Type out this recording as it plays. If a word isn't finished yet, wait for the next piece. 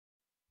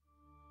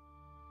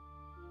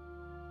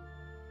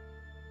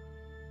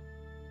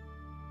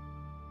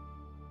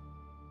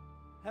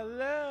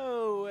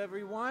Hello,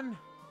 everyone.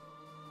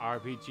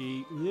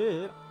 RPG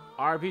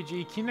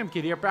Kingdom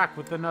Kid here, back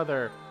with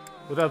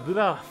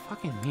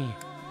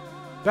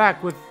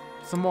back with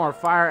some more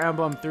Fire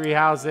Emblem 3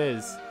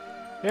 Houses.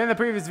 In the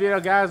previous video,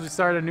 guys, we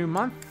started a new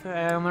month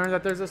and learned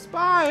that there's a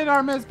spy in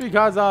our midst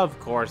because of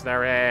course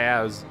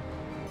there is.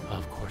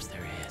 Of course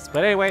there is.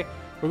 But anyway,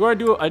 we're going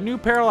to do a new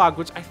paralogue,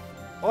 which I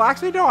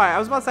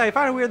was about to say, I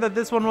find it weird that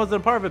this one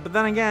wasn't a part of it, but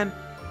then again,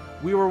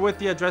 we were with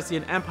the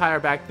Adressian Empire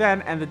back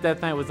then, and the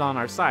Death Knight was on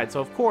our side.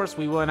 So, of course,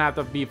 we wouldn't have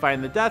to be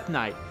fighting the Death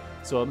Knight.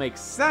 So, it makes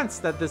sense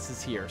that this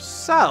is here.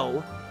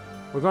 So,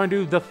 we're going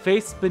to do the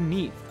face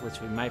beneath, which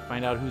we might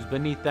find out who's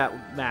beneath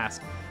that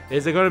mask.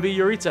 Is it going to be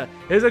Eureka?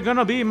 Is it going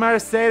to be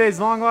Mercedes'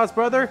 long-lost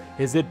brother?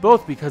 Is it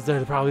both, because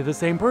they're probably the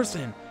same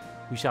person?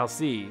 We shall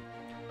see.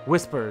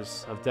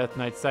 Whispers of Death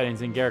Knight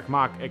sightings in Garrick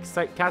Mach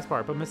excite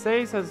Caspar, but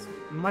Mercedes has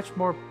much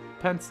more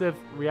pensive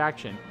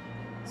reaction.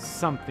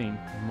 Something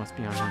must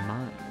be on her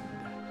mind.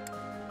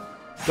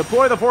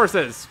 Deploy the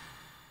forces!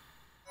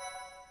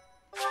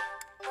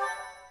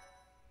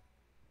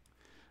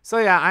 So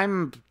yeah,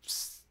 I'm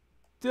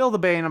still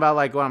debating about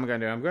like what I'm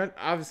gonna do.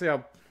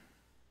 I'll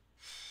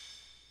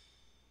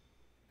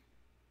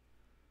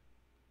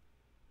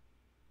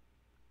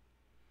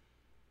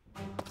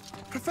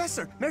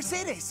Professor,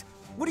 Mercedes,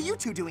 what are you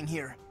two doing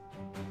here?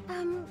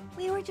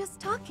 We were just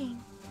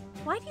talking.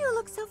 Why do you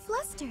look so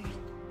flustered?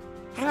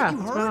 Haven't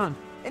you heard?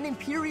 An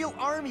Imperial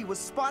army was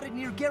spotted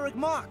near Garrick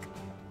Mach.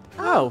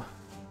 Oh.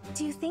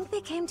 Do you think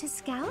they came to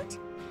scout?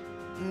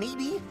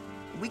 Maybe.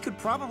 We could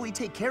probably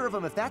take care of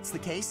them if that's the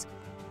case.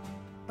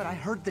 But I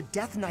heard the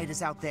Death Knight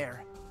is out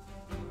there.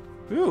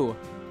 Ooh.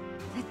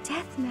 The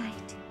Death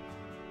Knight.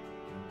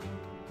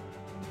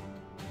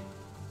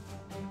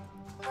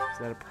 Is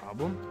that a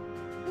problem?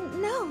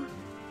 No,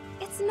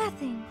 it's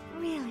nothing,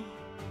 really.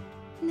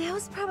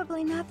 Now's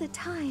probably not the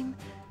time,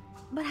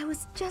 but I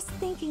was just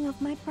thinking of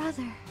my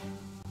brother.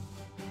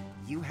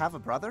 You have a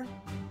brother?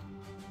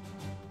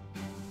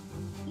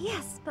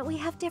 Yes, but we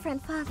have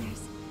different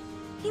fathers.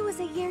 He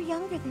was a year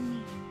younger than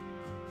me.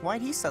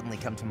 Why'd he suddenly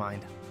come to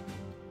mind?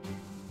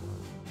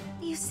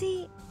 You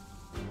see...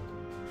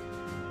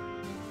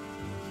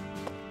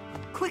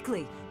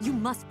 Quickly! You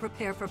must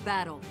prepare for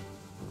battle.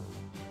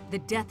 The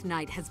Death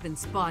Knight has been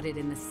spotted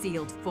in the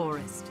sealed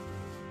forest.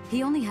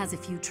 He only has a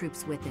few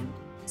troops with him,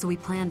 so we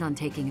planned on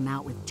taking him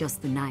out with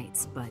just the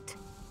knights, but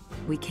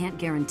we can't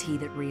guarantee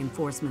that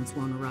reinforcements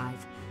won't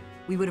arrive.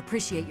 We would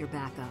appreciate your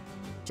backup,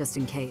 just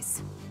in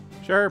case.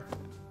 Sure.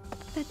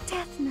 The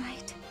Death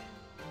Knight.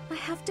 I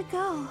have to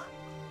go.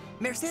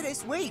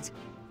 Mercedes, wait!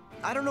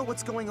 I don't know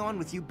what's going on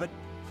with you, but...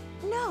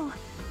 No,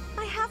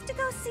 I have to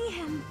go see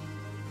him.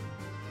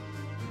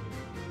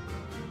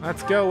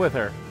 Let's go with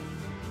her.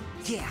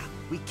 Yeah,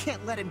 we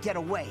can't let him get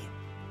away.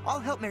 I'll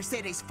help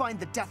Mercedes find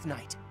the Death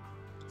Knight.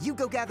 You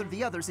go gather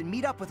the others and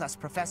meet up with us,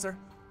 Professor.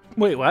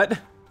 Wait, what?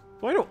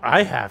 Why do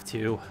I have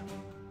to?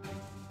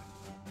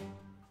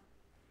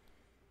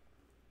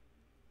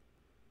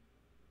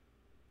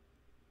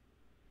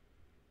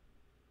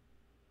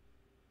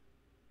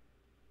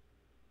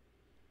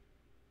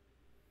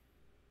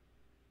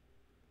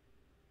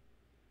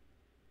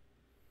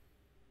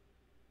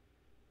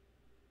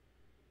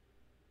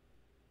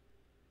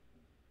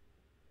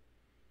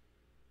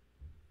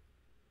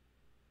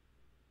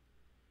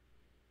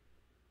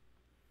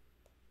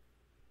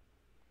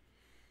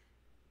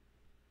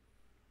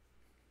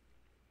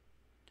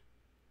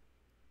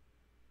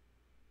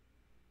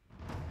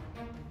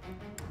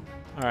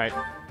 Alright.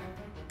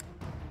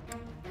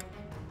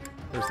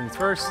 First things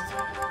first.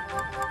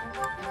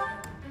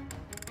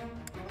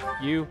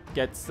 You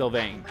get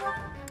Sylvain.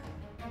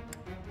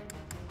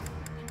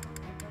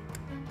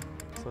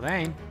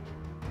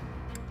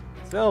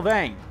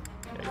 Sylvain.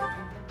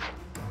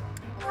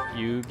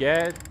 You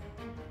get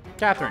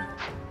Catherine.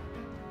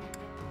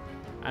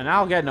 And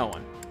I'll get no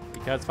one.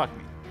 Because fuck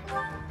me.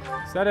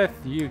 Sedith,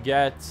 you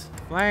get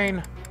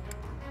Blaine.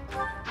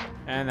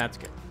 And that's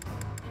good.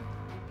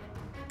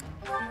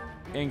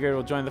 Ingrid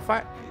will join the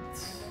fight.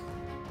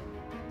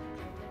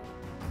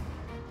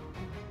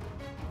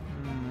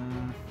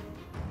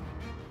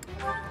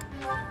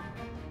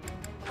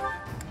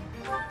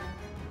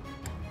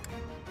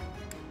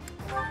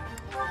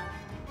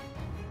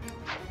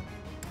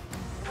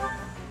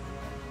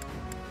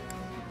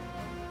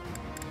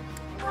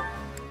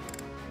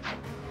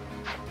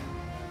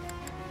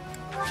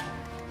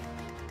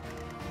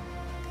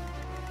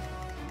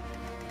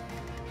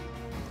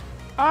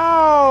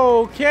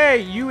 Okay,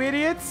 you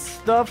idiots!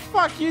 The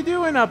fuck you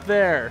doing up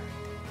there?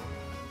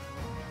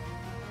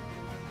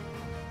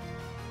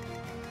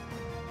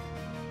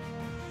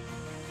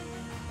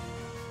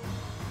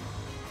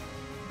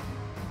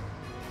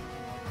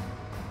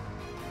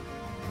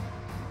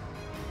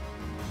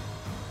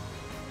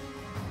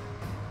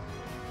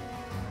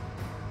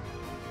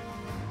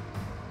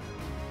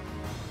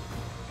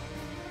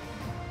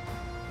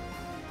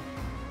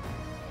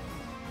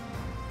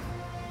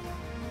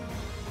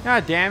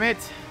 God damn it.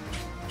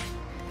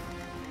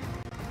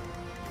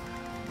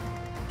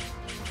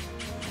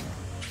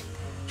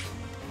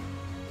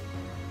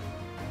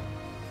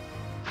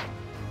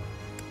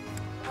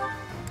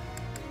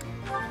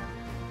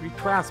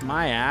 reclass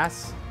my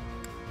ass.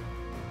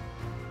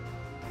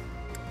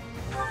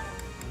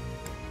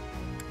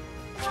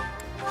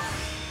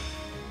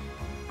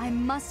 I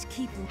must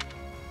keep...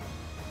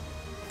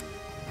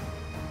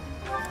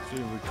 Should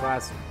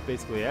reclass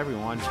basically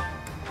everyone.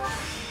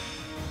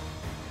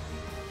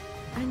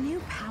 A new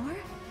power?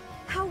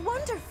 How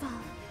wonderful!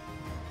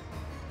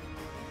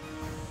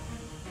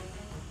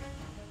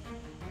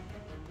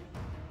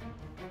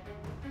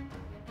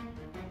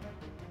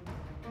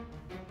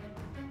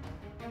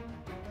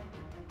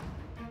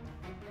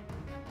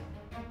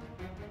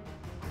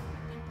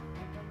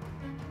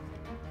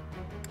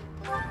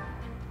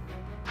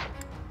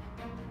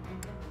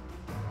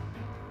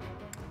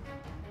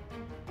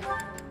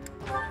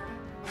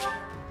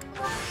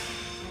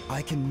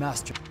 I can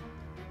master.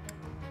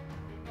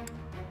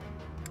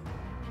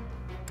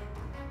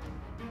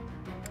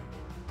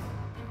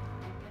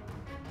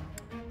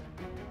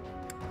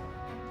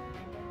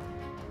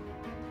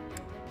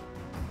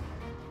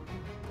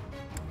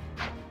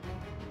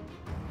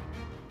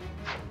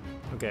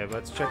 Okay,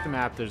 let's check the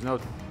map. There's no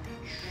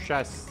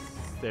chest.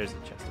 There's a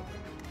chest over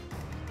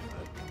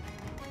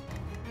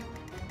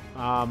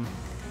there. I'll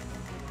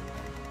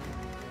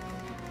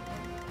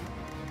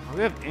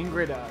give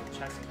Ingrid a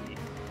chest key.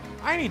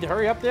 I need to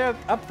hurry up there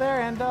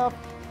and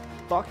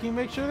fucking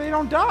make sure they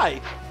don't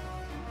die.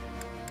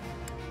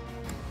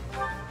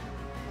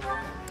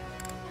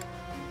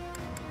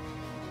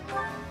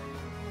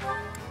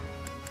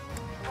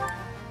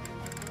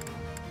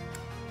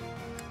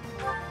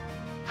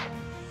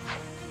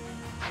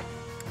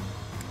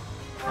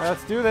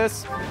 Let's do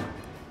this.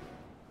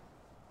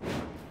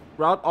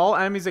 Rout all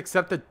enemies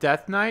except the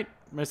Death Knight.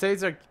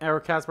 Mercedes or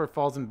Casper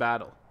falls in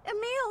battle.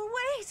 Emil,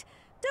 wait!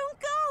 Don't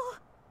go!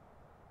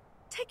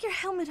 Take your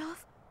helmet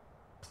off.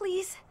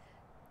 Please.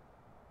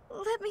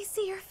 Let me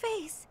see your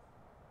face.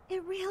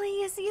 It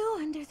really is you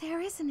under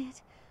there, isn't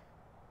it?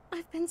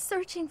 I've been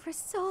searching for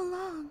so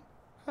long.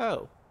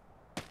 Oh.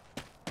 I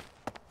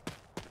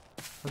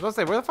was about to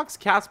say, where the fuck's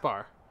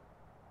Caspar?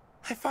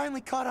 I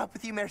finally caught up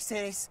with you,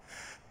 Mercedes.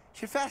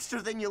 You're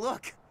faster than you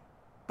look.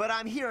 But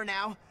I'm here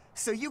now,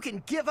 so you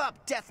can give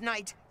up, Death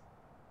Knight.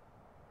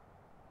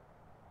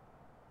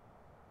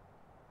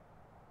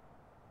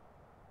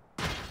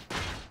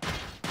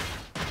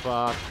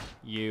 Fuck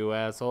you,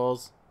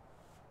 assholes.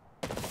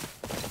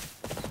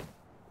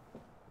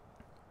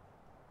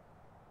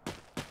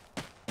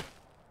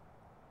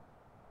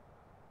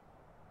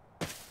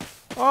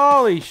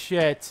 Holy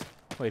shit.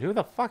 Wait, who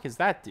the fuck is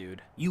that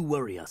dude? You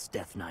worry us,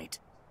 Death Knight,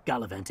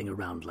 gallivanting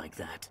around like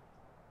that.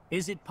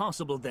 Is it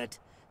possible that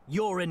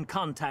you're in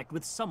contact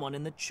with someone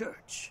in the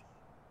church?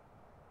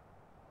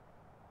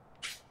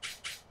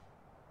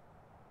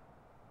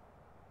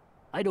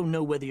 I don't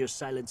know whether your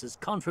silence is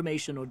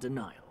confirmation or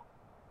denial.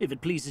 If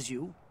it pleases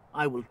you,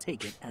 I will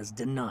take it as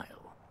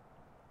denial.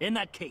 In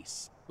that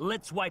case,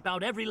 let's wipe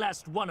out every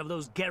last one of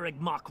those Garrig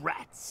Mock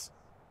rats.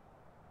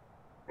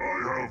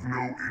 I have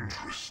no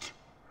interest.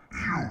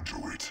 You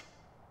do it.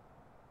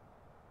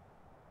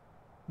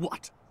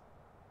 What?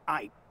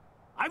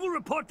 I will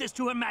report this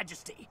to Her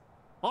Majesty.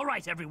 All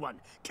right,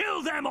 everyone,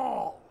 kill them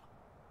all!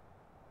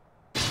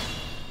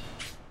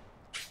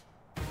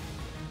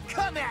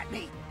 Come at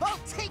me! I'll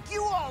take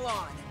you all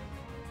on!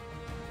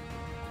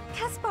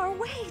 Caspar,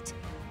 wait!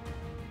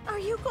 Are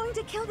you going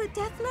to kill the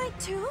Death Knight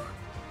too?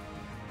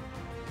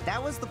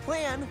 That was the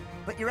plan,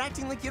 but you're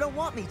acting like you don't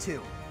want me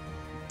to.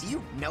 Do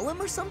you know him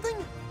or something?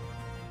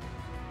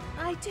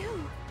 I do.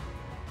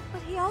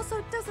 But he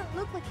also doesn't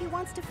look like he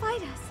wants to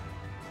fight us.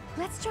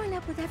 Let's join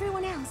up with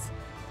everyone else.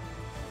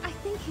 I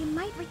think he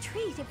might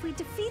retreat if we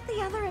defeat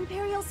the other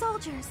Imperial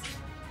soldiers.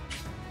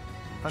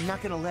 I'm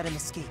not gonna let him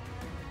escape.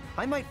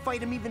 I might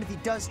fight him even if he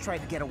does try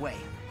to get away.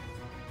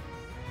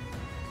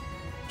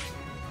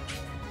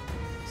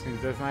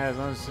 Seems Death Knight has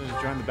no decision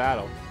to join the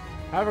battle.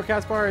 However,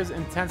 Caspar is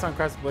intense on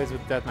Crescent Blaze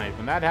with Death Knight.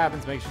 When that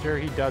happens, make sure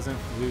he doesn't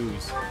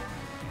lose.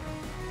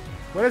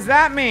 What does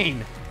that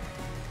mean?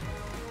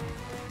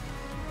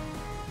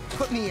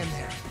 Put me in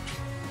there.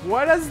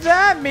 What does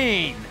that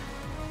mean?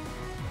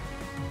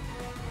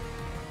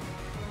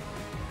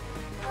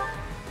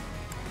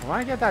 I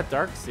want to get that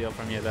Dark Seal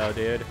from you, though,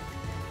 dude.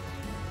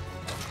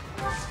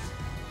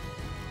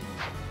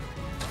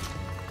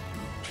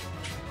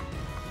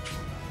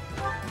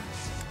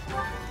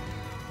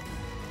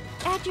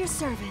 At your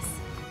service.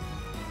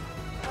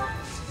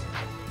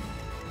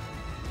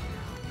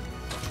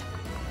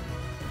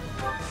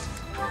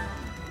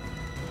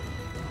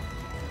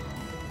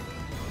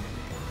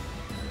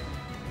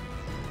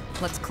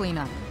 Let's clean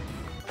up.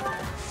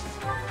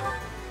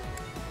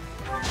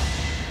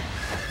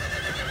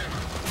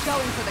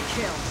 Going for the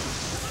kill.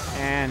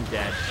 And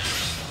dead.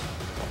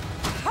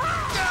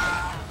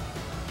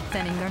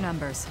 Thinning their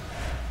numbers.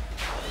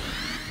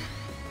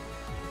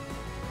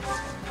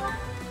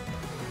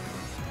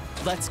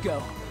 Let's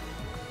go.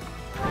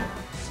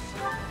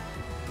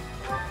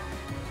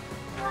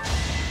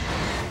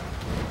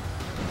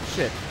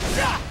 Shit.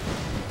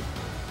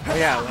 Oh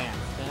yeah, Lance.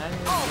 I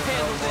didn't know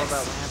more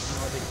about Lance and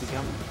what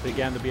they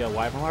began to be a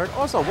Wyvern Lord.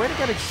 Also, way to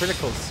get a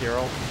critical,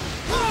 Cyril.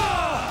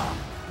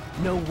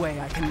 No way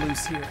I can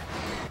lose here.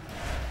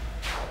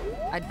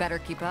 I'd better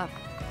keep up.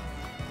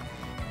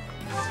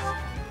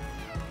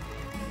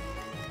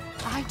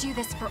 I do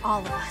this for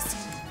all of us.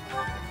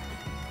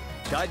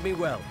 Guide me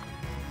well.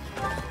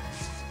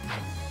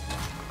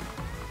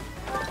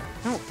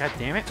 Oh, god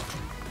damn it.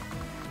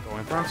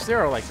 Going from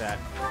zero like that.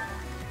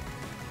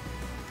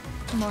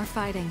 More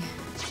fighting.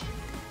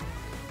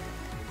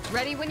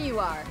 Ready when you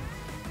are.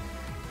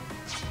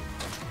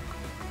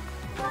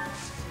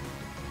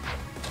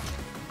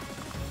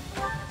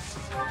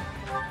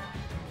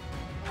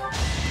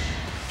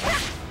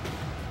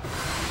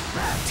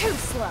 Too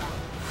slow.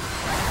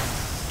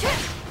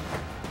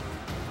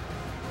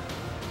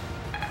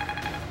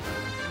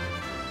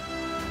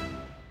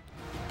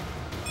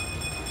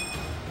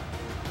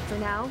 For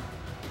now,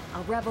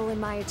 I'll revel in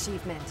my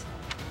achievement.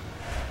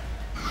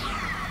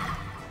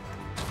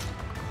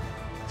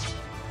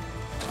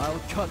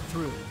 I'll cut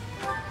through.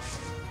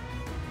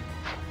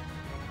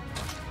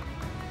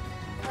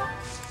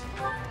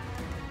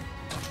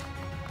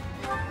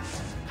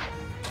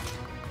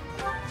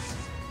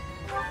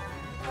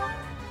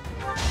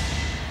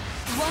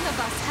 One of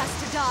us has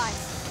to die.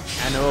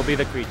 And it will be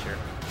the creature.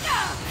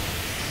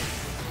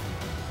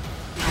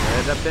 It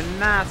would have been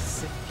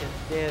nice if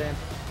you didn't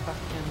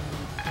fucking...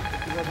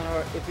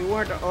 If you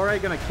weren't already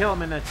gonna kill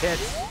him in the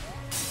tits.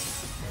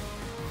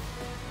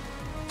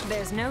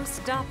 There's no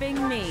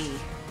stopping me.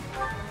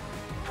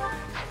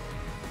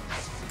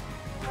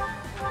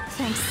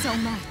 Thanks so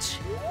much.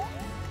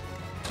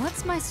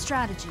 What's my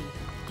strategy?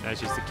 That's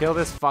just to kill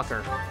this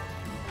fucker.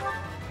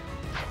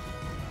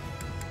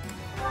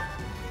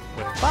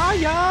 With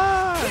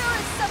fire! Here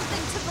is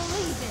something to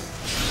believe in.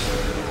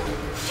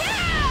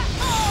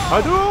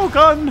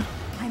 Hadouken!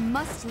 I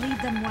must lead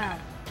them well.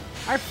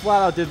 I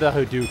flat out did the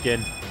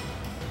Hadouken.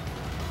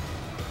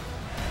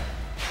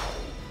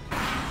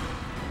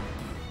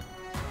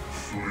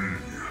 Flee,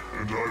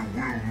 and I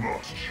will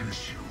not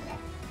chase you.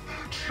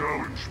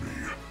 Challenge me,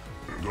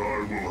 and I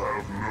will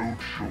have no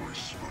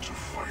choice but to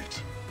fight.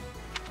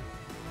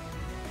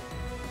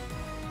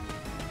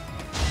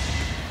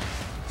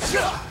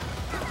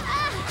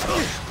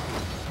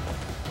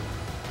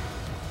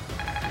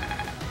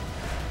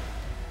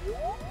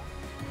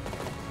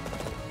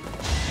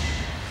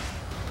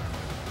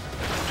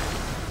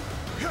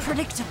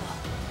 Predictable.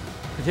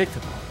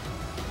 Predictable.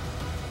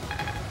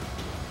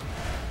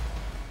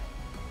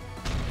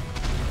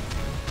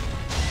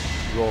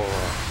 Roar.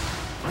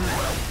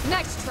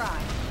 Next try.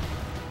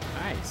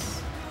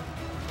 Nice.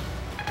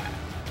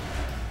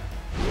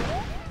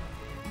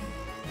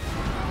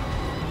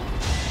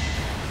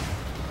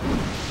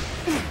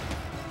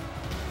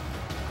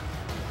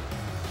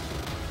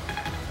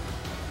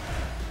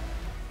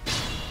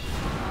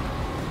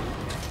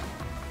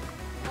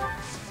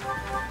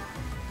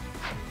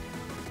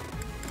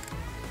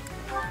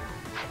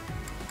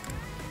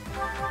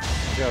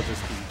 Maybe I'll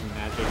just use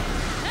magic.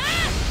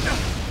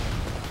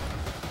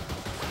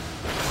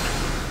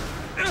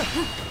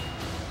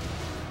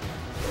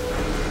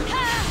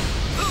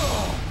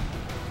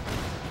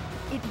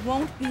 It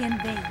won't be in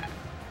vain.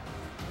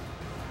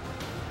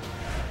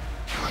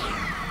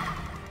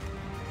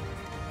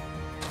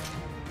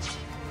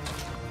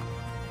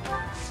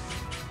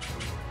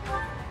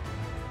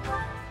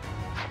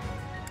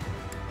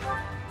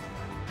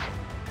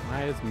 Why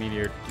does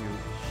Meteor do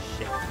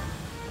shit?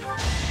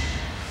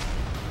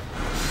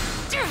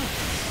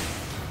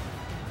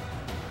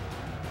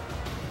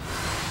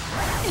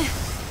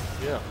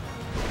 Yeah.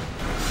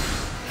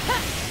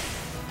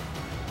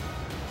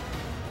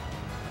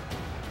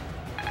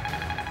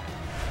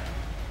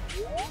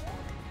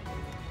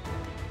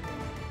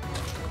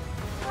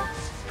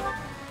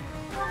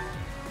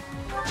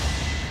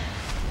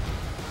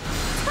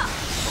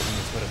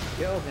 This would have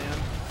killed him.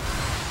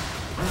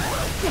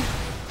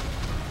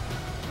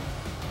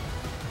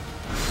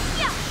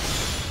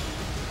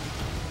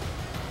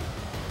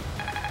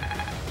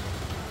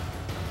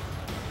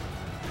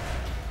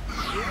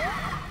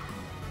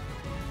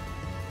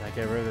 Did I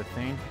get rid of the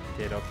thing?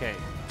 Did okay.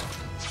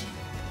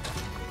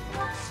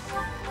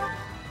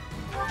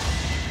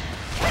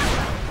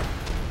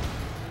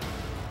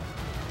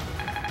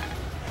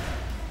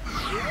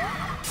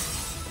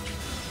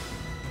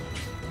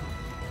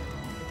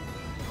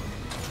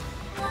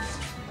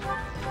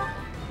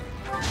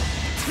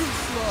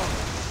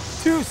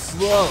 Too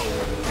slow.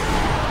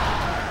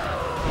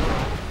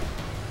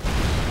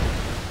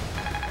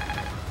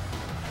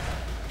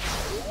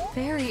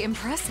 Very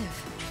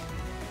impressive.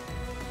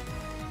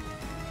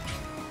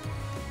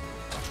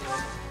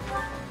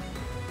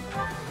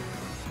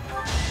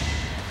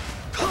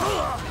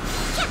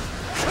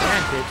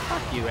 Bandit,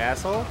 fuck you,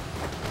 asshole.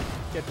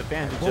 Get the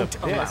bandage Won't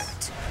of allow this.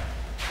 it.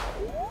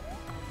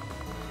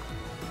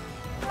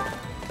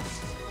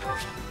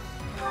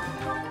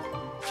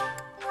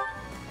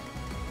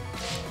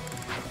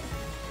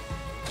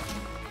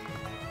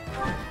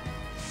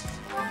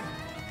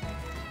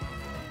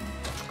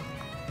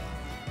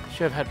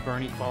 Should have had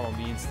Bernie follow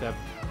me instead of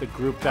the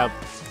group of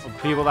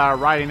people that are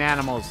riding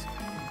animals.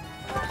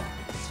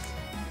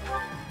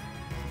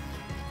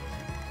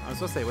 was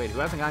supposed to say, wait, who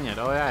hasn't gone yet?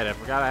 Oh, yeah, I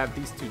forgot I have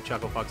these two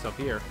chuckle fucks up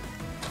here.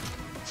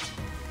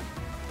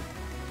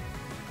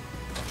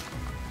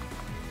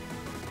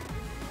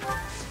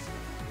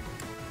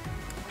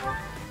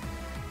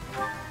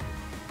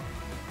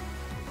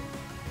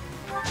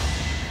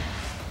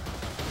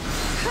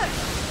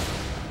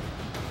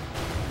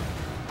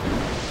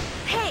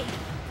 Hey!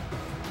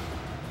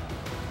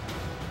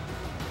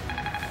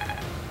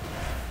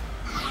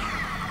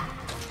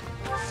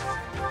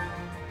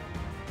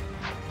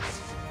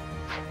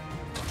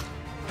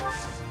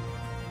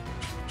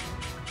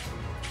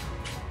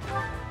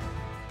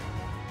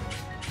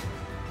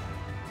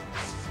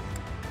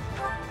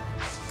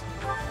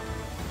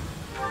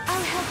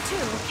 I'll help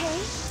too, okay?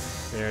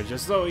 There,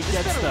 just so he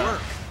gets the...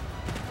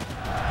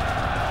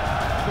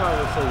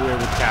 Oh, it's so weird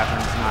with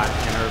Catherine's not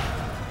in her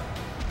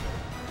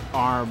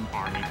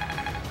army.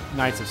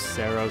 Knights of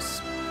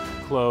Saros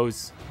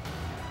clothes.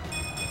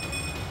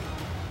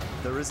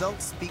 The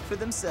results speak for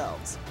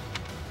themselves.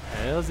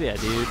 Hells yeah,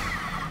 dude.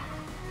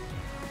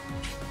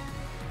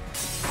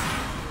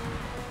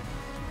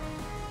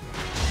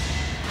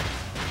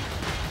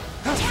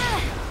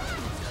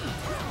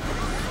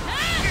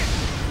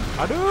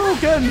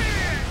 Hadouken!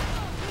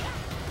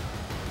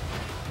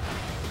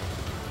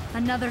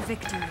 Another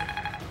victory.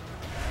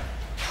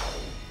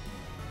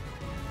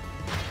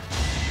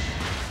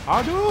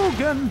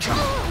 Hadouken!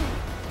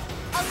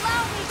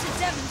 Allow me to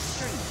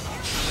demonstrate.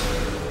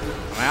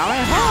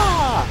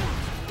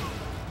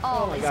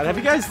 Oh my god, have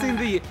you guys seen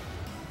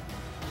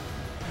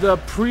the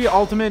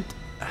pre-ultimate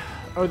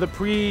or the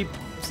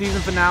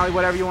pre-season finale,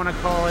 whatever you want to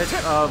call it,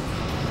 of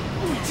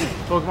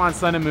Pokemon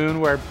Sun and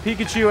Moon, where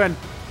Pikachu and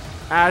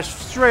Ash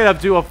straight up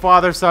do a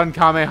father-son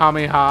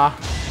Kamehameha?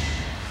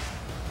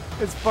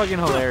 It's fucking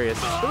hilarious.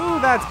 Ooh,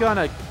 that's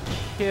gonna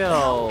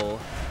kill.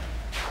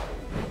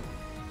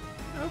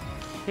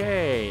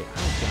 Okay, I'm gonna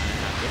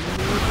have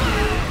to move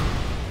here.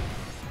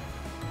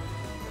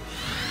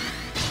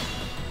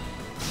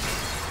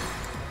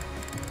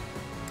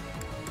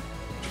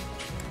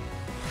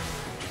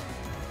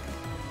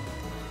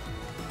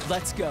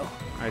 Let's go.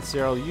 Alright,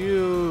 Cyril,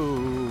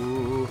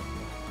 you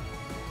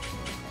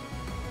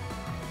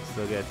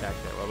still get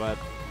attacked there. What about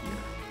here?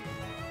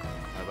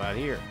 What about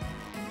here?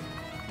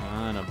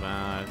 What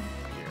about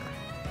here?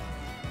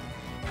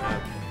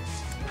 Okay.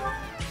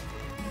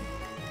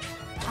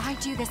 I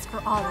do this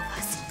for all of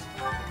us.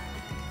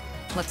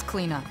 Let's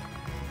clean up.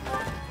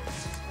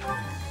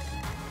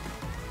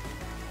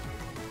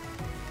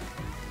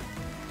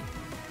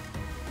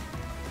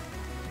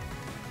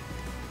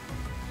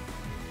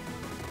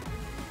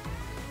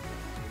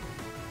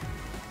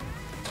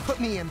 Put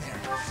me in there.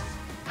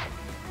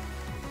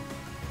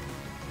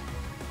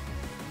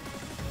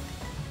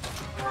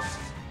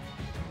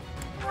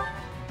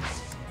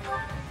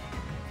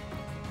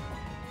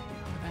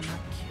 How did I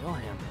not kill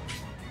him?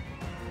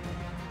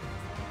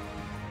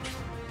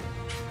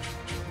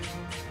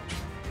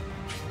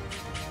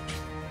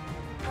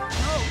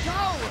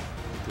 Go!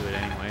 Do it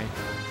anyway.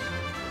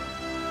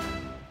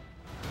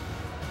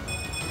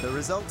 The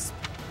results.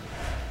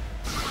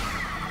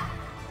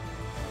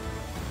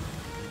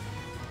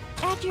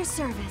 At your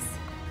service.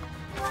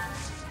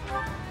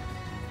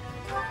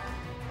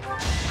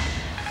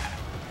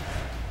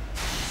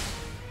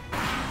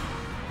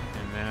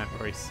 And then I've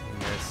already seen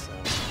this, so.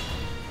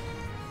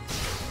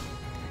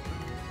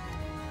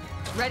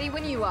 Ready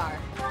when you are.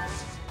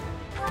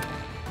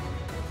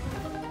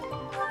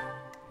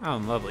 Oh,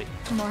 lovely.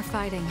 More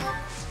fighting.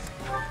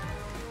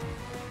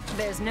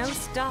 There's no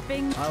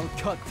stopping. I'll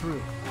cut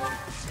through.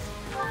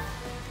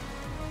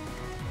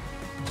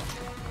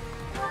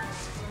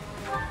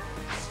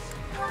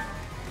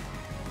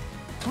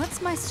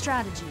 What's my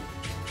strategy?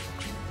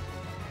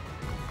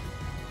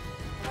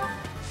 Oh,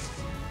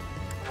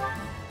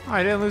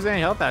 I didn't lose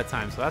any health that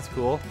time, so that's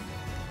cool.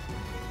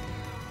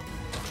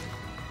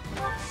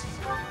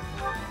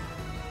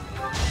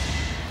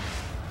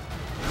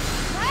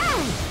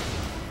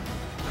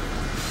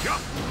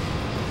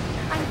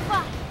 I'm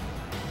fine.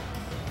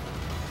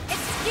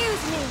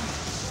 Excuse me.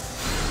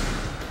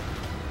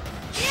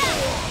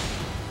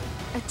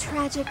 A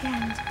tragic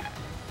end.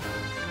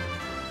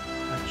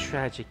 A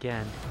tragic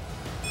end.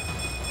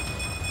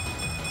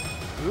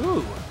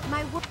 Ooh,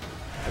 My work.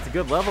 that's a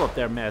good level up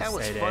there, Miss. That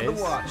was fun to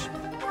watch.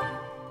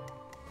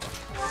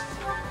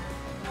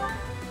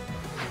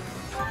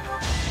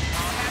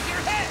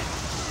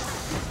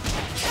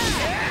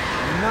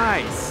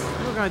 Nice.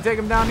 We're gonna take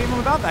him down even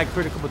without that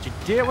critical, but you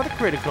did it with a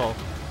critical.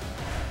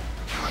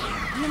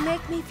 You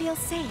make me feel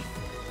safe.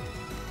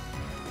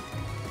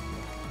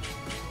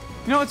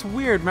 You know, it's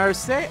weird.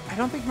 Mercedes, I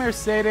don't think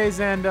Mercedes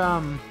and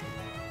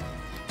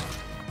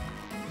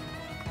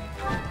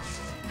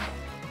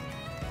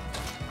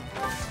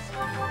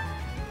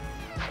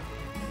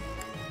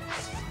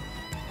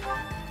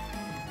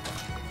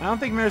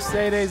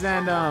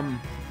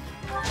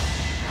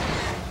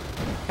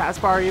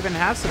Caspar even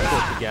have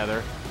support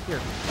together. Here,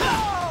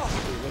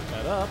 look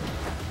that up.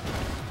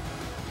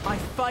 I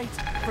fight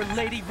for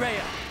Lady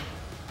Rhea.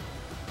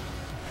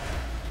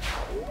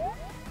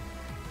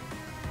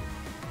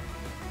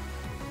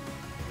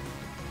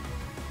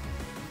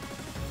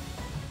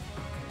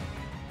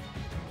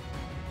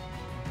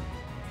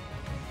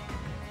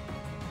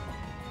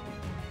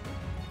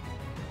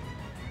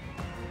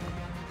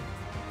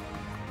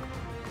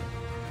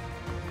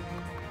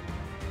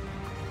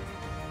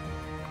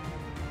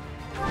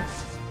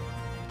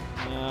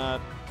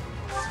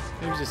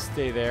 Maybe just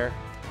stay there.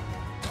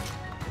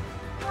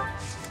 I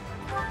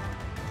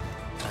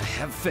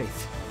have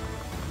faith.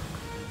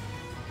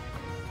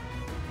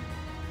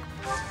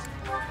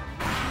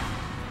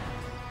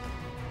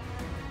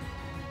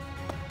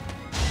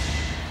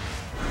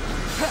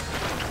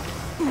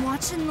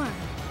 Watch and learn.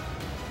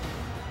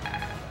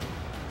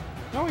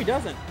 No, he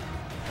doesn't.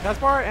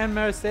 Caspar and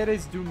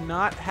Mercedes do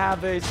not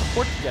have a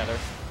support together.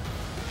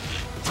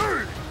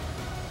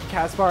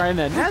 Caspar and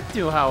Annette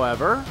do,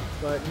 however,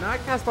 but not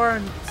Caspar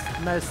and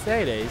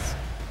Mercedes.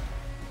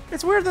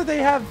 It's weird that they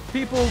have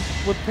people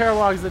with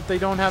paralogs that they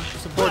don't have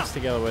supports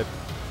together with.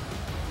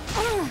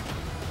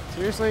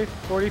 Seriously?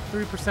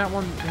 43%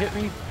 one hit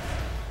me?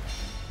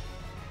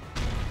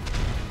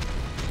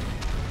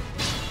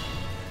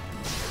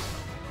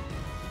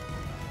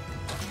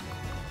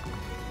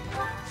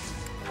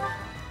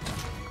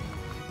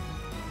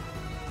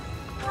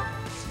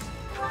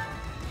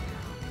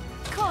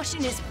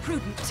 Caution is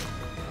prudent.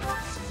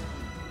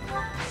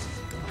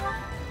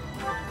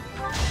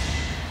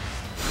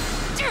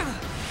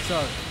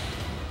 Sorry.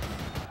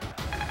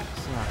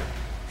 Sorry.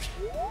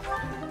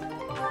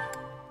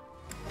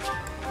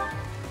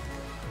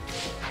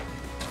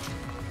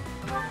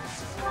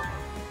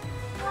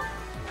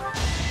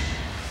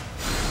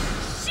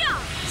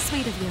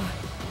 Sweet of you.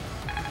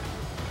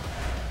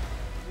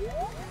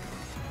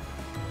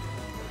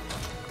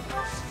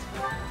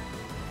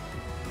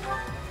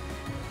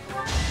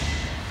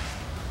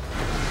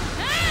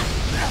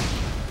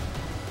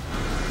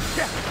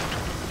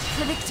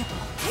 Predictable.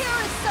 Here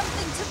is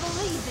something to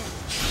believe in.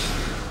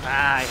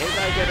 Ah, I hate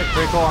that I get a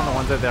critical on the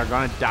ones that they're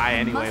gonna die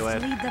anyway Must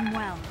with. lead them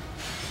well.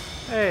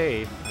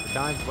 Hey,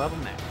 Abaddon's level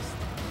next.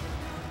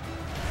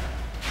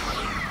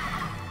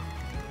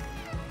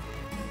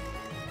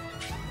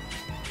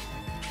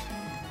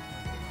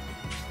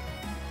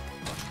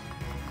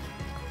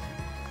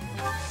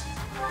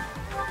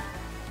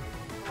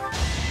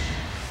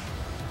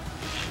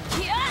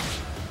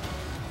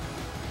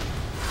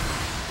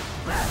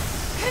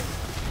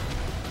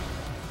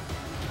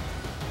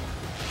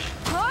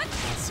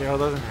 Cyril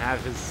doesn't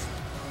have his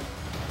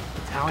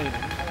battalion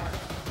anymore.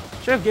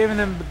 Should have given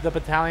him the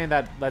battalion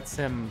that lets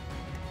him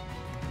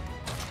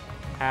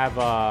have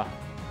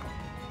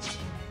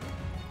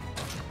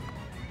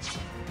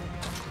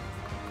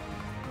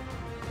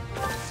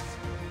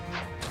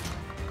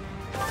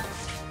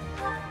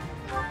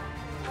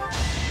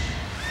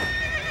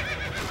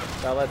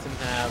that lets him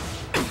have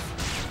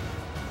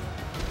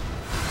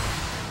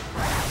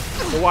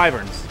the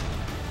wyverns.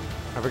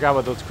 I forgot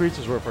what those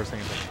creatures were for a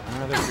second.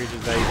 What are the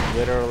creatures that he's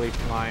literally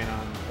flying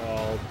on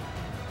called?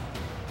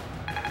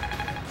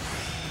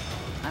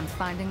 I'm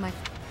finding my...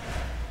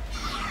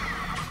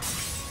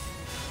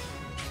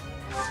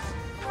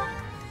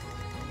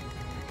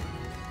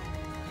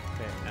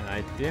 Okay, and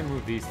I didn't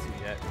move these two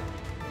yet.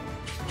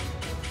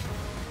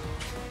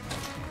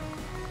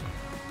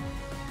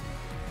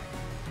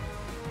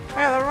 Hey,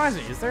 that reminds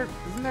me,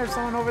 isn't there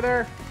someone over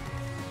there?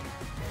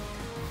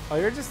 Oh,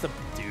 you're just a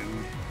dude.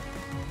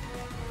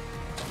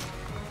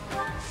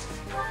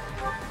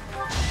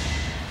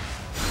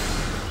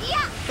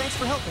 Yeah! Thanks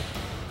for helping.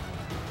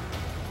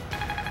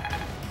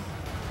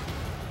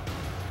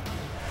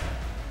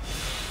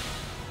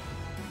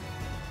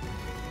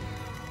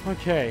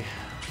 Okay.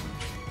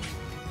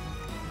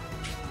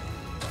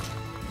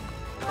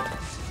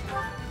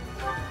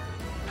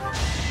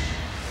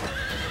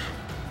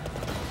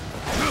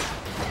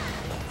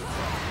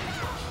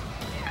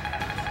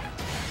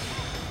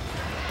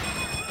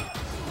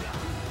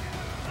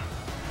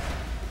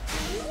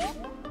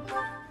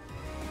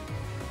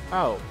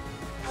 Oh.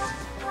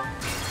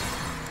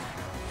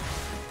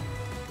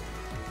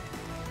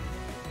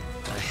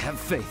 I have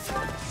faith.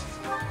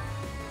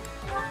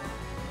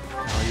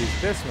 I'll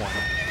use this one.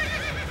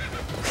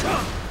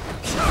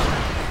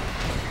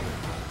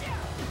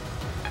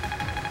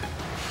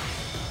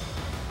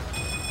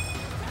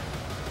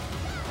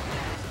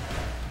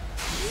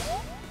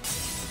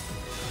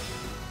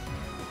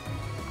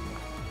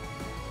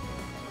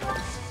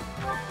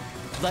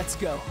 Let's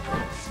go.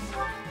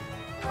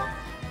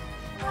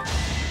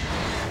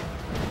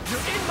 You're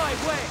in my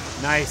way.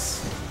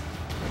 Nice.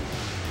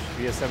 Should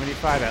be a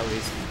 75 at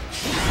least.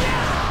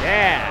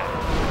 Yeah!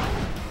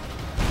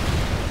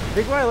 I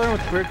think what I learned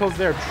with criticals,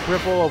 they're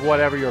triple of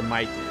whatever your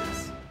might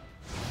is.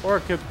 Or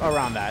it could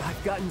around that.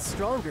 I've gotten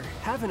stronger,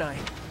 haven't I?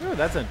 Ooh,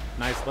 that's a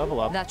nice level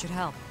up. That should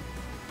help.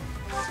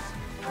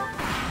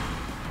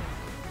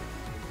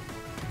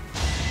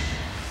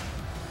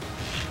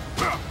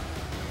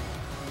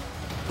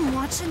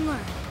 Watch and learn.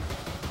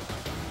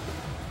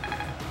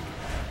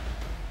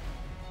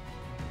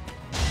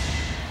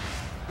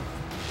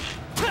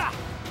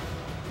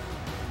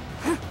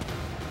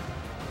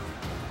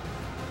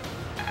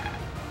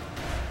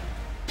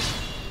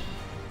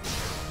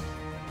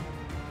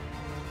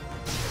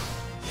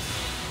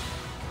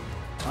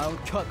 I'll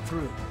cut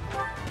through.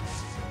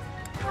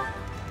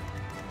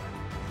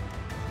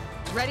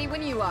 Ready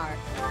when you are.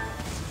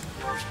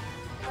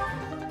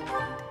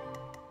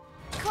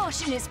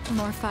 Caution is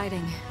More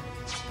fighting.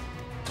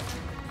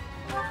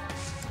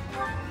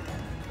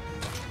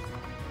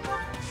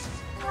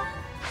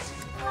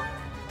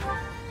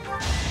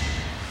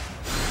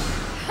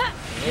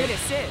 Good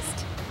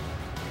assist.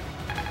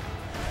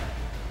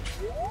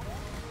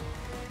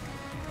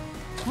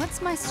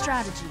 What's my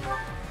strategy?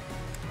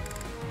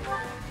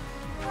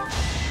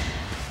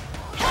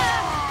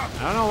 I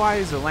don't know why I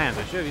used the lance.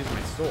 I should have used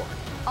my sword.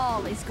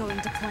 All is going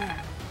to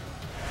plan.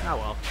 Oh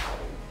well.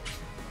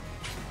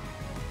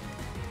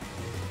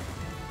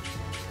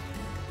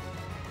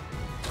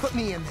 Put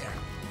me in there.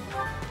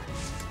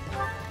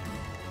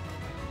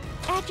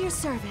 At your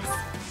service.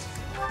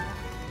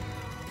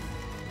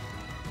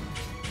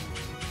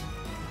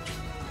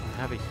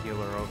 I have a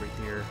healer over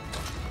here.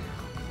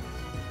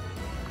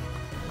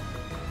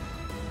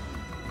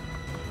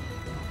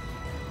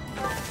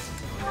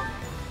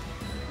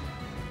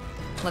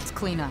 Let's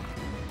clean up.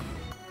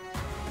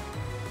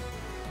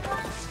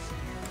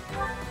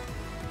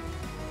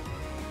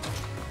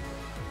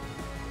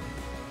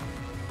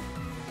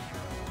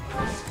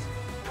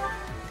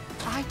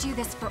 I do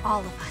this for all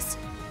of us.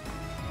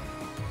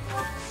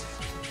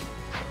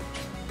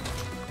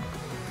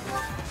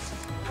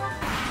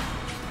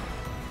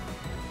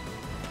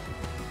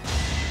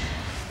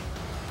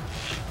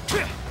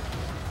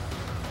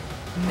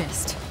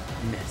 Missed.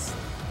 Missed.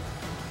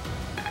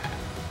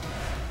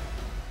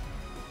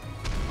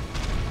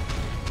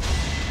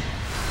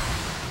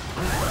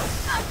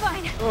 I'm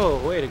fine.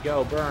 Oh, way to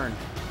go, burn.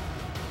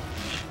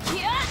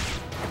 Yeah.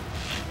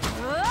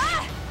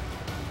 Ah!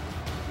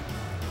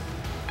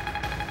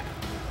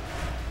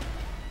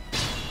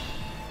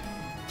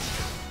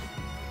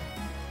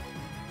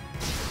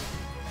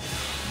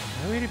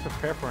 How do we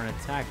prepare for an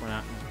attack when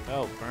I...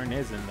 Oh, burn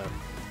is in the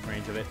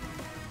range of it.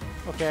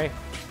 Okay.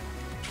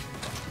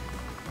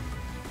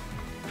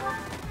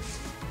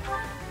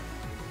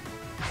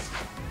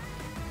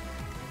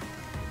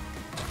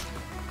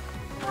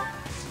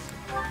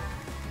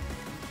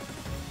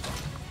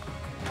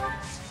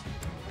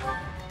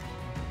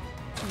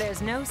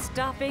 There's no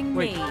stopping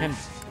Wait, me. can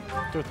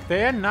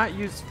Dorothea not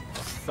use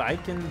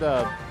Psych in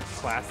the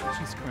class that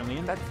she's currently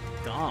in? That's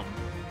dumb.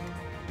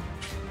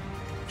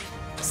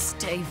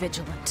 Stay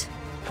vigilant.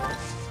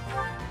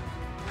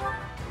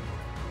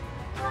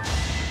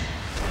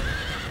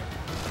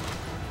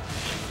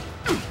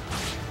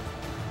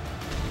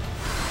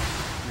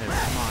 Yes,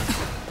 come on.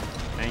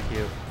 Thank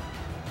you.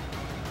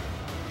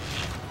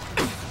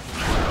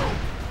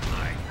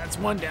 Alright, that's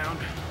one down.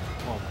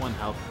 Well, one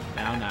health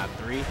down, now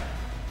 3.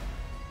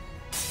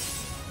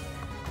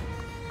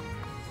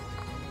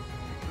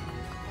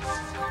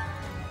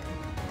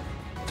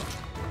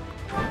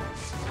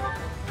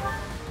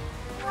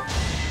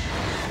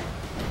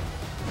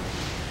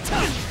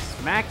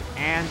 Smack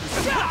and...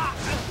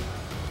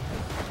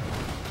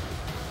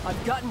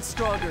 I've gotten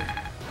stronger.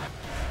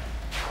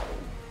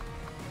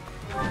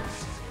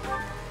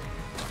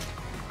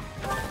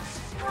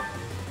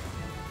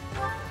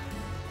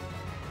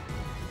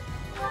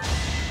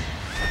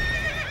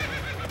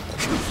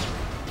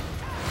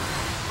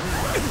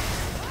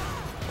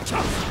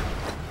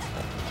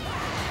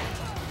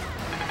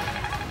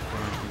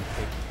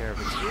 Take care of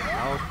its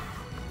health.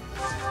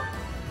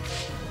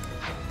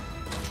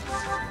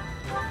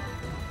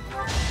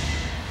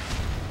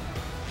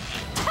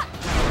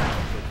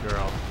 Good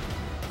girl.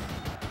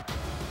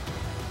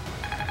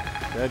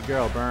 Good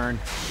girl, Burn.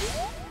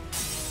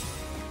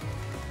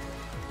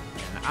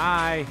 And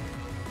I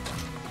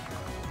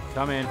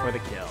come in for the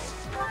kill.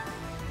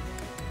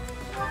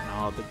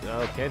 No,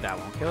 okay, that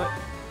won't kill it.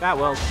 That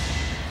will.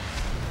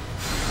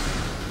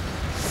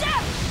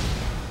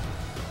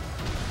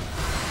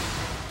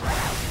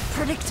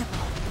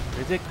 Predictable.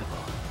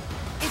 Predictable.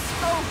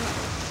 It's over.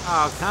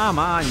 Oh, come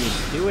on, you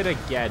do it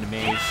again,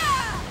 mate.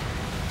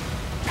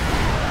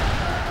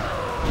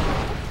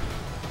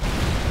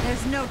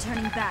 There's no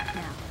turning back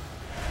now.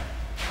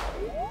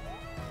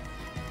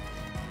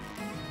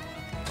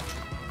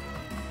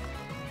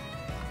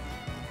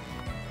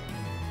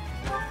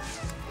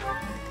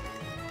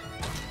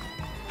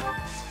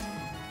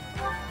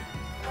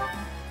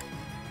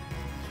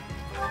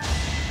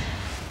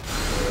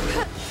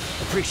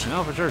 Appreciate.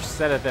 No, for sure,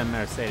 Seth and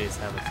Mercedes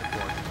have a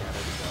support together,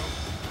 so.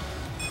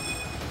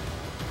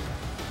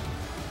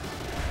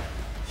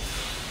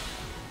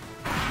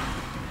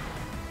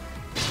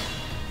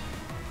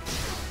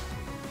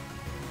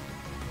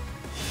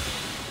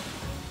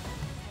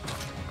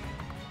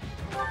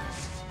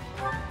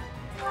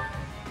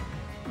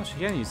 Well, she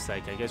can use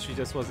Psych. I guess she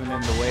just wasn't in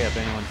the way of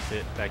anyone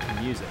that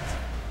can use it.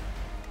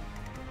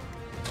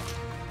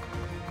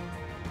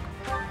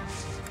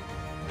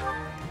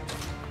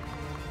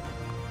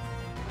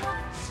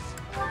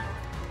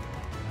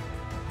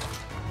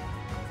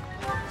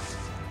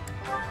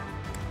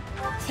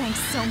 Thanks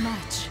so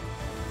much.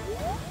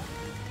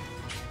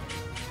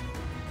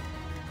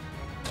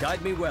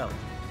 Guide me well.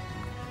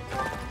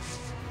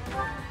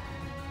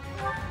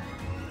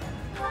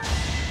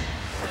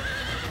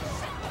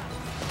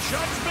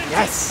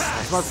 Yes! I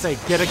was about to say,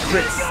 get a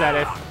crit,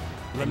 Seth.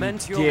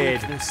 Lament your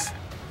did. weakness.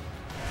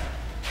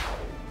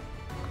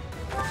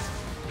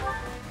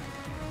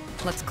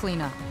 Let's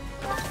clean up.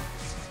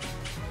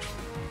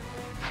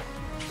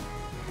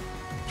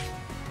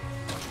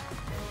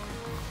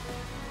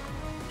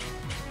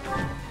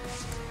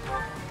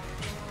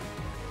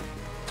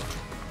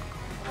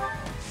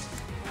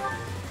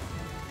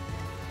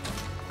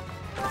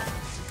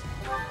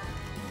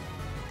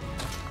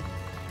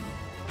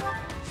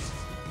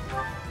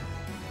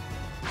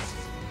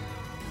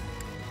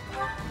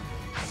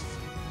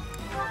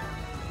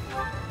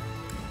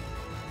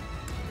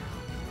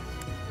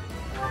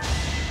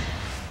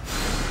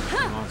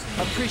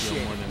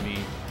 Appreciate more than me.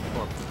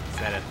 Or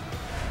said it.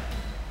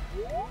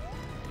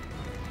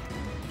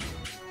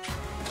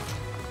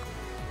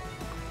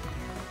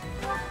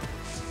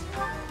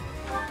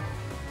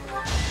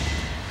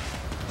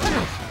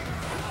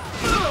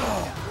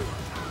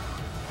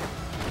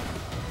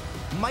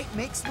 Might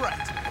makes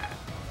right.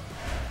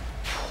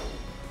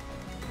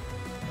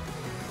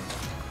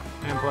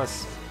 And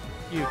plus,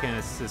 you can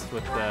assist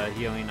with the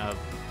healing of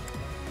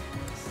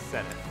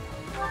Seth.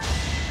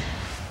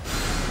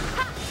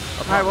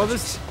 Alright, well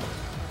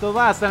the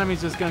last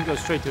enemy's just gonna go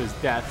straight to his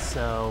death,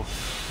 so...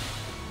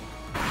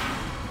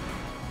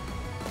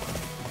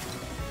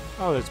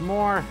 Oh, there's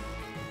more.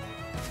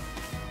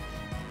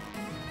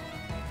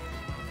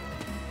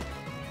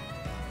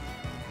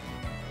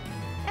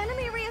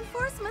 Enemy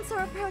reinforcements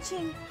are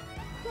approaching.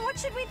 What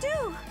should we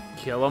do?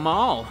 Kill them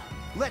all.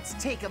 Let's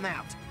take them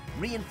out.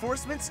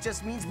 Reinforcements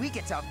just means we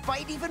get to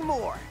fight even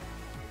more.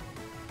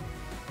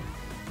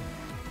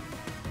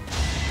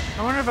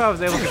 I wonder if I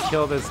was able to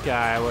kill this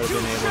guy, I would have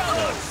been able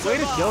to. Way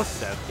to go,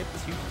 Seth. Get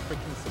 2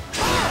 freaking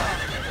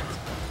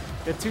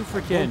supports. Get 2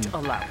 freaking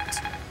Won't allow it.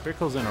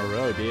 crickles in a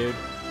row, dude.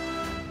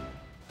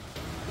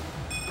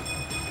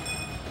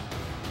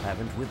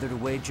 Haven't withered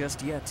away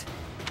just yet.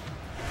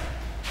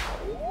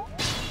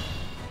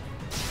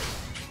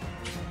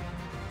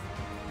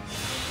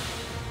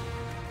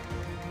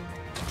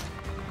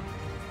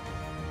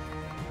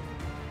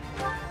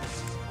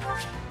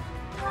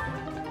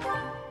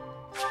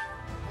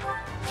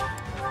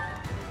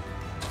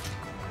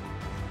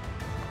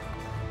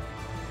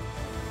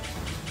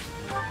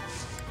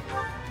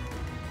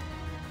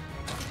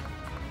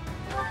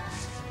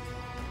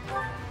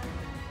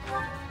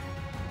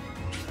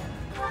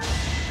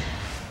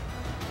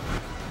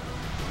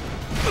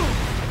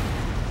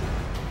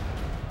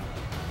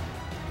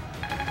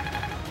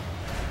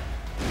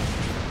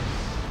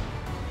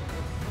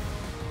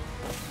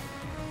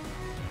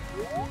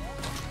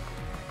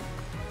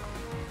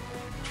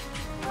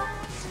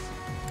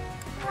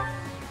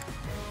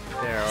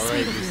 There,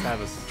 already just have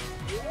us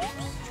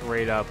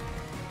straight up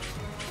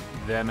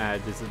them at a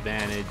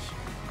disadvantage.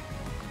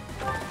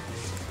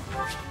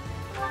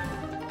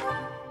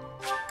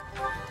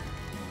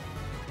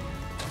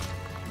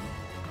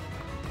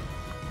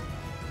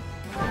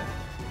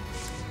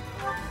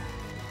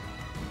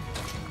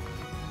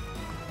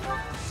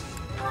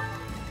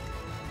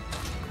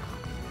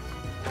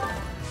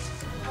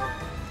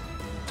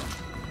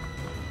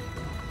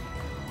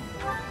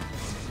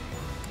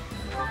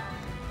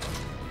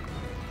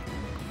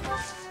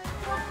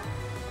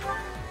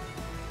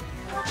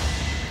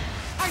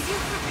 Are you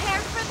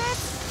prepared for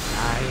this?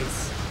 Nice.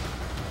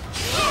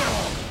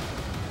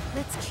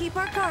 Let's keep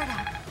our guard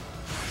up.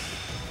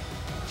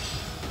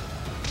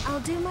 I'll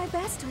do my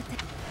best with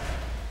it.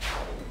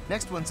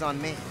 Next one's on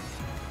me.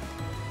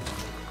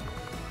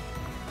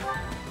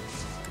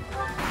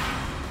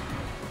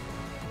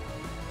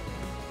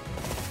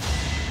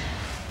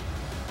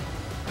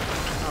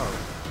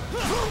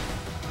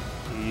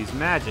 He's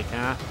magic,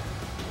 huh?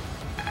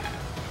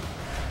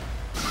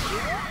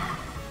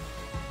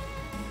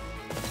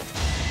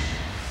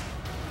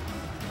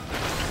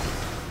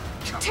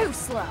 Too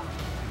slow.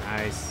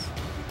 Nice.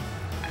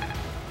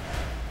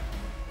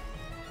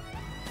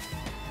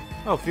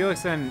 Oh,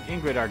 Felix and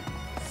Ingrid are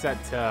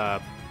set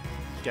to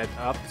get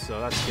up, so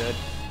that's good.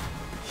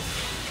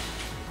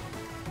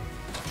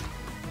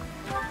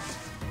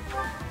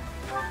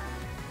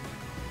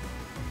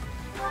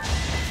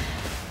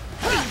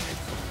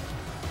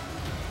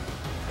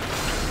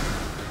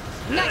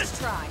 Nice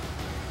try.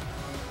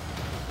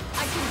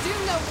 I can do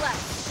no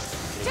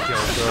less. Good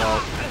kill,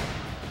 girl.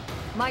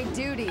 My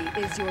duty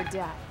is your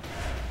death.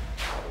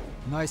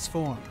 Nice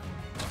form.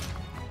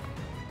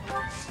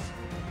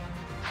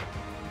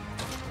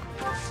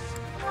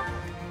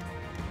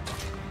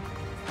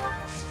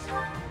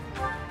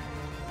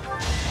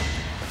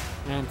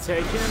 And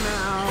take him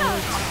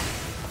out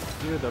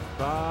to the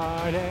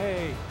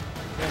party.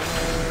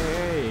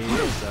 Hey,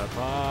 it's a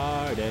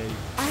party.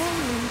 I'll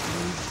leave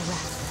you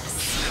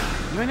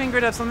breathless. You and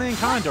Ingrid have something in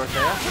common,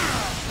 Dorothea.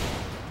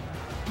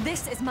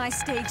 This is my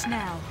stage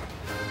now.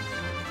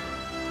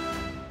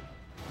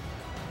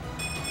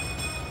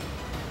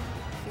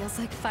 Feels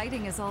like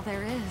fighting is all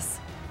there is.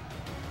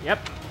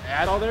 Yep,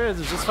 that's all there is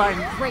just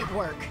fighting. Great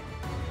work.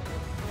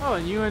 Oh,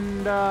 and you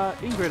and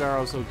Ingrid are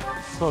also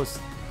close.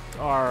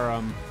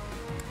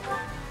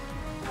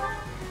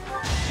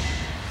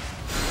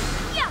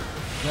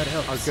 That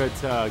helps. Are good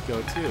to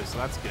go too, so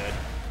that's good.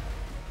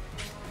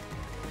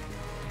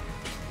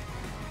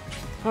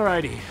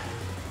 Alrighty.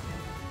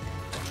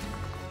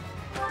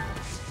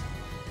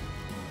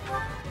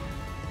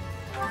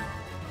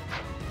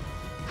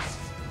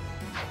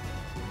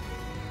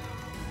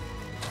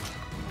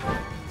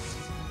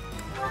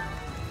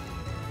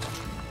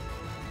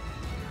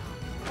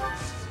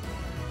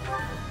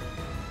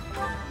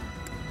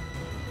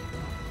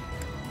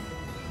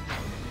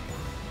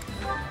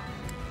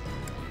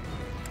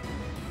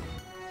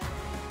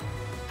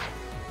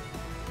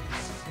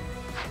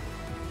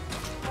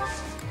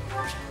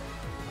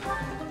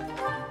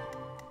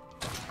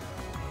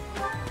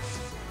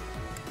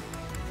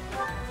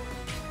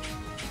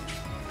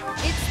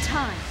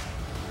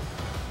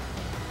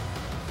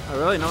 Oh,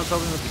 really? No one's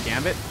helping with the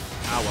gambit?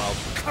 Ah, well.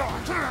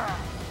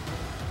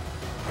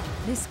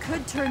 This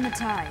could turn the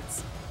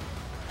tides.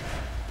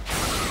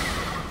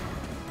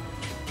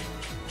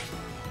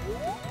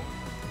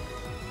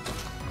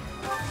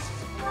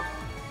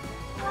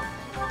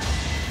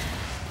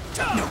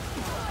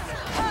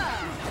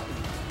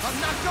 I'm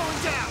not going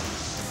down!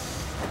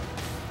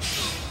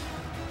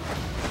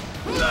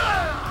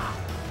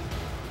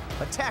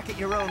 Attack at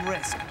your own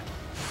risk.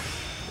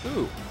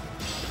 Ooh.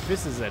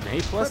 This is an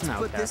A+ Let's now,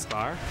 put this-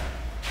 Caspar.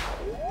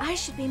 I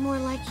should be more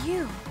like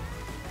you.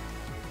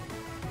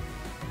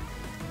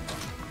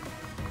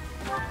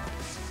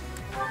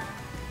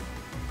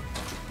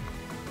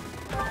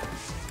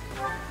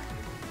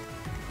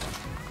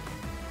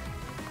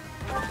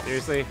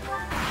 Seriously?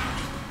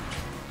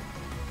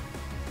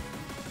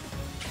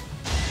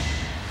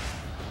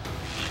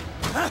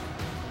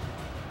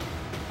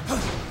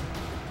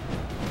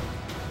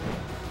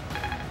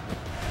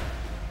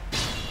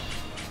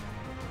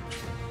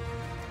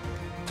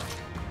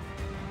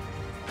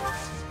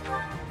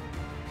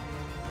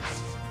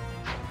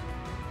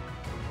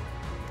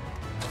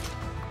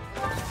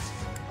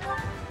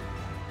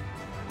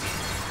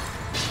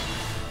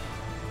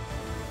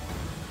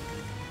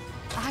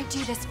 I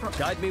do this for...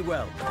 Guide me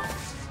well.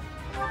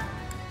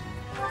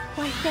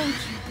 Why, thank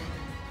you.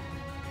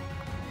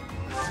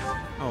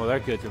 Oh, they're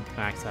good to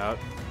max out.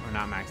 Or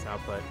not max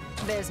out, but...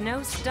 There's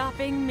no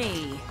stopping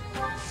me.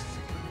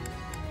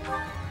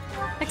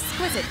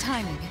 Exquisite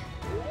timing.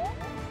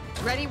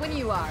 Ready when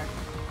you are.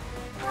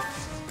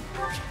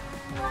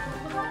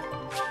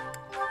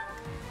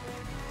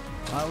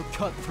 I'll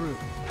cut through.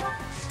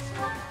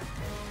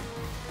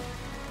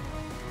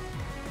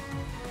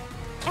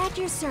 At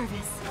your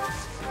service.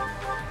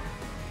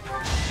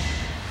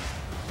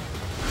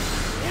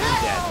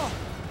 Dead.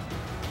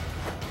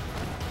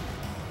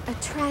 A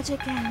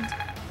tragic end.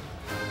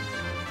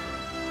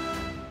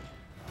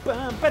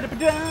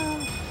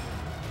 Bum-ba-da-ba-dum.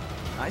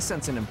 I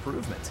sense an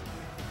improvement.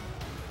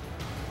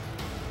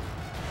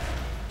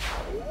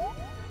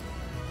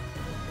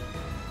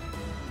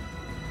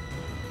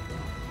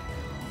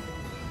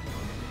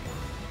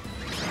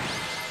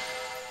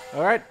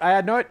 All right, I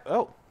had no idea.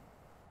 Oh.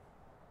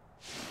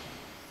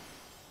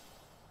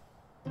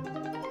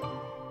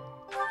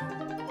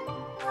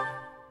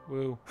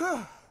 Woo.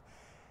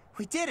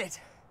 We did it!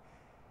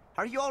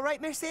 Are you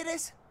alright,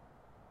 Mercedes?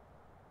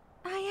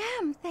 I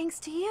am, thanks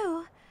to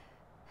you.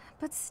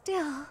 But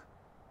still...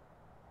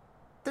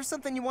 There's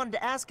something you wanted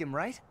to ask him,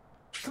 right?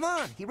 Come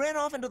on, he ran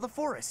off into the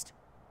forest.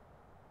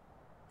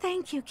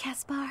 Thank you,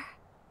 Caspar.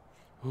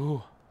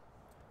 Ooh.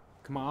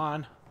 Come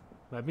on.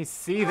 Let me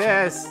see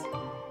this.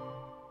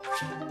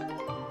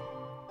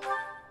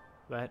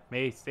 Let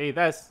me see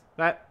this.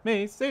 Let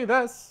me see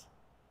this.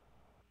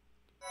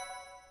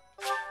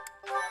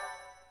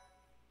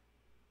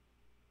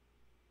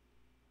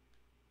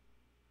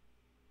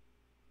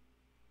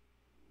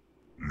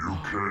 You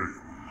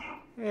came.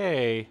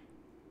 Hey.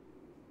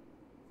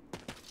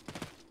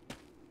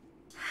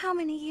 How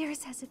many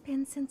years has it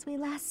been since we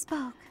last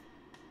spoke?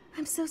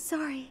 I'm so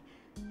sorry.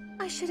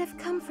 I should have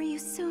come for you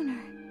sooner.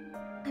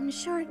 I'm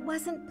sure it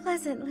wasn't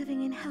pleasant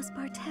living in House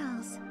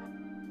Bartels.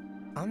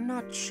 I'm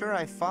not sure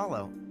I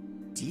follow.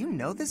 Do you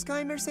know this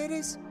guy,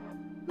 Mercedes?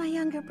 My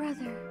younger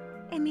brother,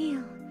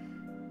 Emile.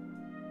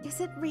 Is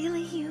it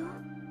really you?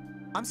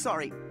 I'm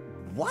sorry,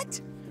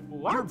 what?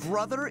 What? Your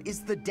brother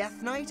is the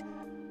Death Knight?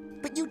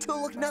 But you two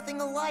look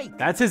nothing alike.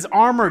 That's his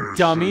armor,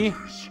 dummy.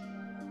 Mercedes,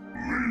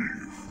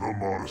 leave the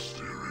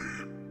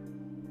monastery.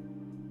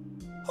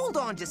 Hold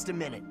on just a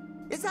minute.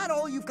 Is that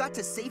all you've got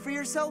to say for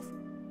yourself?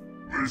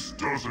 This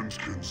doesn't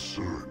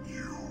concern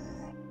you.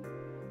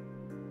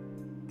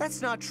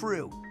 That's not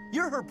true.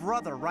 You're her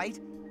brother, right?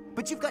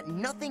 But you've got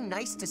nothing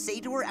nice to say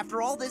to her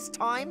after all this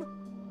time?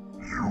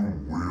 You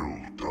will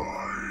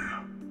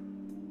die.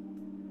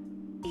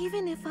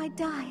 Even if I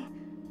die,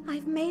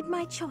 I've made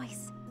my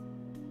choice.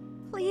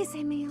 Please,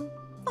 Emile,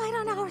 fight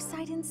on our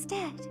side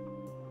instead.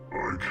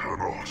 I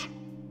cannot.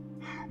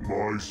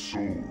 My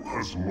soul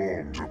has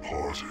long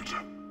departed.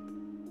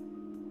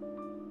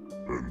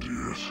 And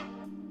yet,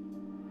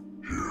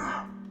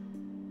 here,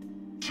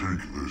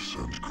 take this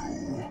and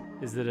go.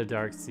 Is it a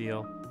dark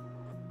seal?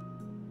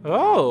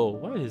 Oh,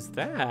 what is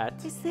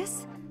that? Is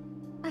this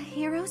a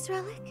hero's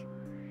relic?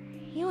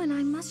 You and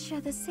I must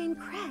share the same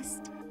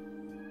crest.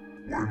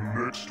 When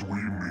next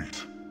we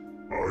meet,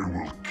 I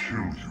will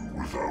kill you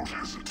without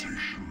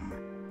hesitation.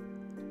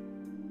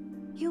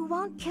 You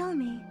won't kill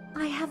me.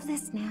 I have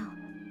this now.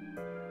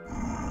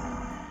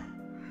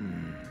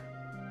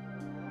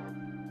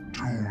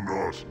 Do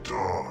not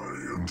die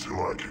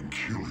until I can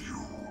kill you.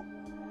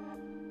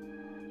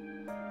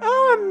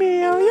 Oh,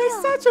 Emile,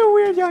 you're such a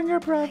weird younger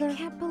brother. I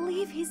can't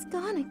believe he's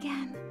gone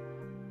again.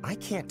 I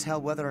can't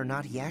tell whether or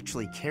not he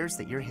actually cares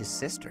that you're his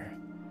sister.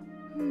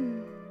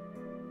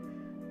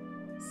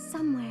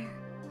 Somewhere,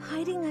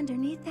 hiding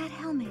underneath that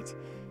helmet,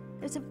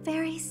 there's a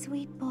very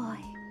sweet boy.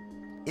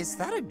 Is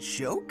that a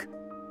joke?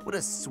 Would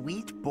a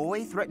sweet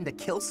boy threaten to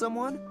kill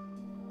someone?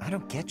 I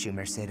don't get you,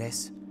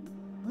 Mercedes.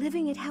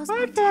 Living at House My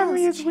Bartels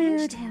family is changed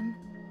weird. him.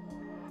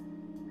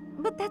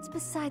 But that's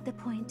beside the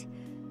point.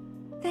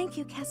 Thank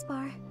you,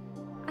 Caspar.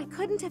 I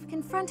couldn't have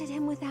confronted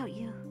him without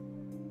you.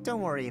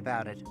 Don't worry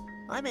about it.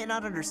 I may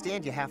not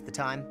understand you half the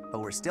time, but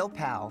we're still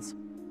pals.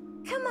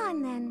 Come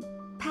on then,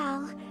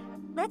 pal.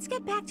 Let's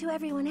get back to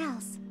everyone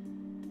else.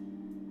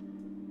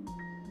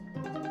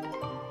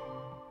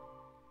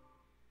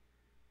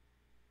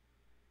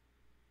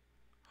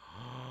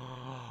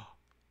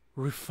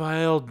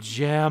 Refiled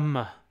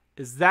gem.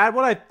 Is that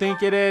what I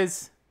think it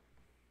is?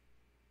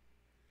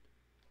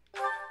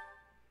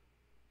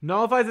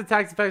 Nullifies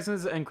attacks,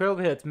 effectiveness, and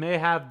critical hits. May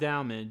have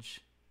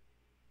damage.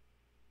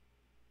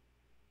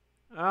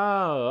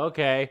 Oh,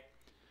 okay.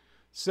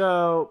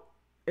 So,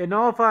 it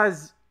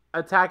nullifies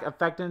attack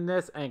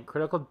effectiveness and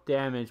critical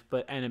damage,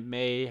 and it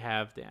may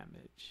have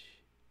damage.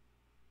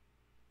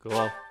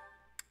 Cool.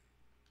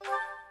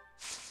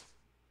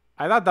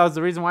 I thought that was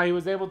the reason why he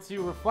was able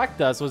to reflect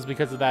us, was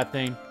because of that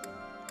thing.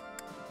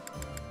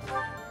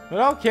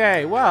 But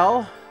okay,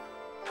 well.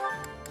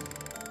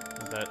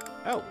 What's that?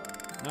 Oh,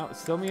 no, it's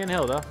still me and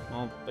Hilda.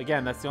 Well,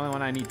 again, that's the only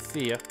one I need to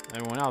see you.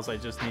 Everyone else, I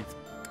just need to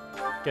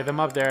get them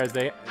up there as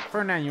they.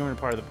 Ferdinand, you weren't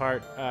part of the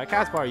part.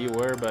 Caspar, you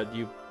were, but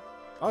you.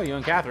 Oh, you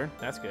and Catherine.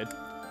 That's good.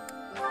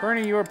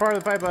 Bernie, you were part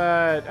of the fight,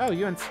 but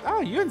you and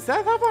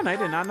Seth have one. I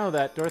did not know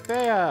that.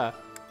 Dorothea,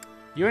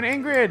 you and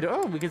Ingrid.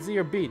 Oh, we can see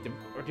your beat.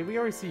 Or did we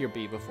already see your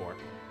beat before?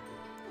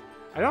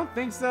 I don't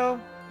think so.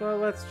 But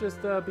let's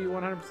just be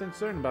 100%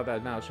 certain about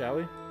that now, shall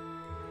we?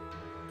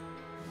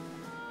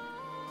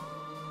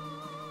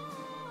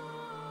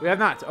 We have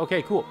not.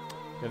 Okay, cool.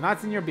 We have not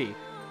seen your B.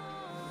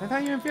 I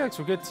thought you and Felix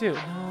were good too.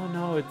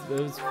 No, it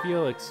was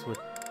Felix with.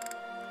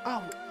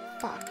 Oh,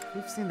 fuck.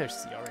 We've seen their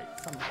C already.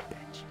 Son of a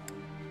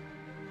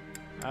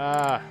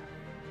bitch.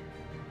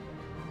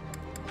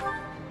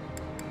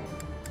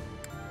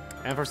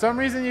 And for some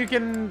reason, you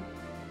can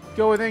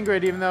go with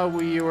Ingrid, even though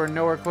we were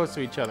nowhere close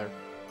to each other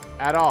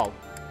at all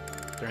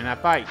during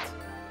that fight.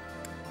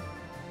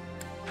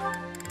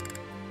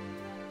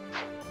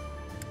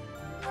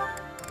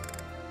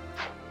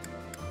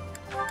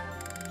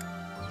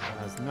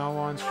 No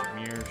one.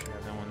 Shamir should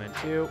have no one then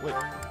too. Wait,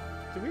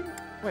 did we?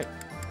 Wait.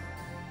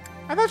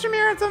 I thought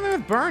Shamir had something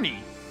with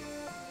Bernie.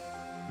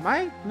 Am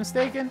I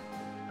mistaken?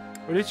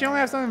 Or did she only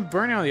have something with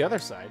Bernie on the other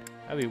side?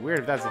 That'd be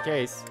weird if that's the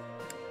case.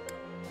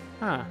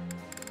 Huh.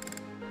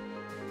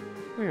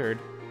 Weird.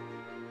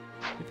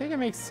 You think it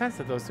makes sense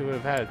that those two would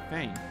have had a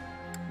thing?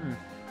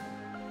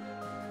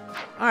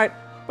 Alright.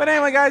 But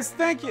anyway, guys,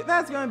 thank you.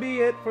 That's going to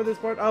be it for this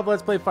part of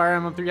Let's Play Fire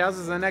Emblem Three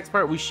Houses. In the next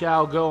part, we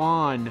shall go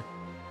on.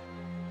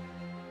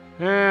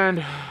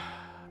 And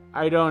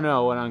I don't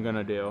know what I'm going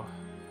to do.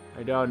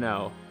 I don't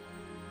know.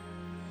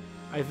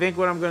 I think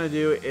what I'm going to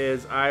do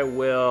is I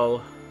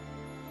will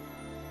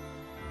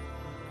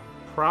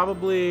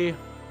probably...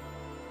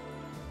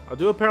 I'll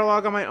do a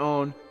paralogue on my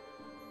own.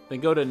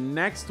 Then go to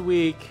next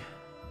week.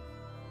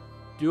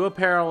 Do a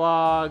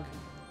paralogue.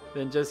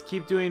 Then just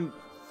keep doing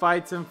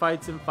fights and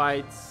fights and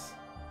fights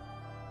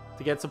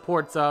to get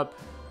supports up.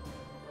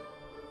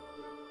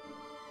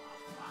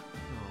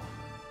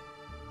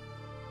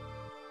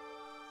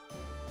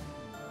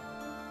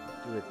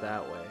 Do it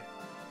that way.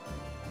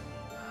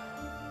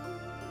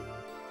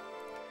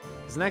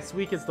 Because next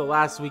week is the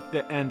last week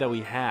end that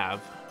we have.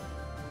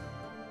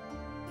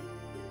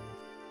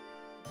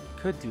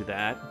 Could do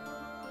that.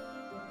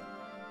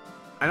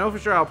 I know for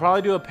sure I'll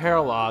probably do a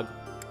paralogue.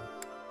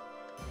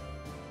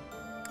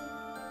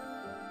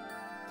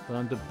 But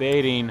I'm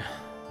debating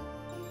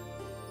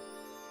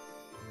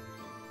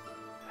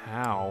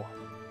how.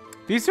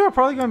 These two are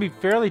probably going to be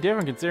fairly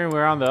different considering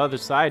we're on the other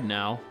side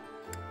now.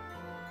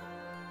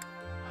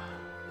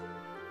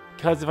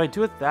 Because if I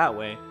do it that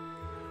way...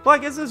 Well, I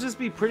guess it'll just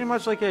be pretty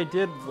much like I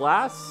did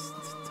last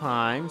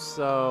time,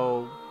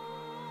 so...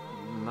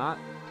 Not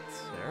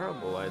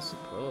terrible, I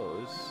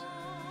suppose.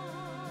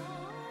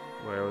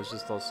 Where it was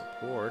just all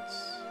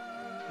supports.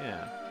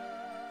 Yeah.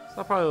 So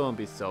that probably won't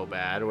be so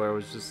bad, where it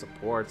was just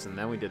supports and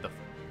then we did the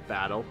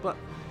battle. But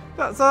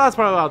so that's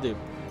probably what I'll do.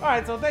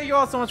 Alright, so thank you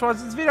all so much for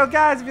watching this video.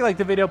 Guys, if you liked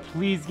the video,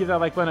 please give that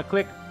like button a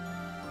click.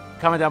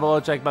 Comment down below,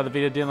 check about the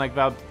video, didn't like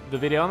about the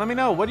video, and let me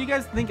know, what do you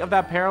guys think of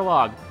that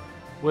paralogue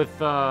with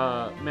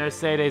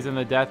Mercedes and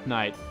the Death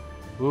Knight?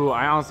 Ooh,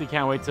 I honestly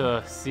can't wait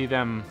to see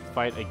them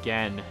fight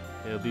again.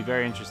 It'll be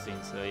very interesting,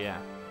 so yeah.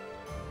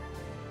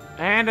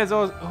 And as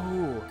always,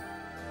 ooh,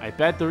 I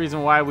bet the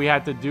reason why we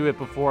had to do it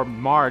before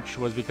March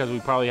was because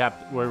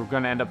we're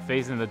going to end up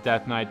facing the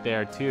Death Knight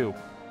there too.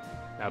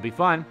 That'll be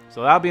fun.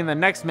 So that'll be in the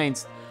next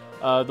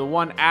the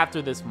one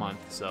after this month.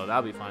 So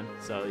that'll be fun.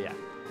 So yeah.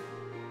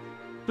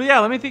 But yeah,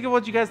 let me think of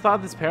what you guys thought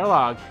of this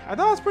paralogue. I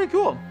thought it was pretty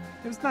cool.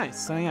 It was nice.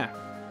 So yeah.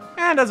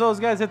 And as always,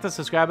 guys, hit the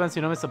subscribe button so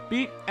you don't miss a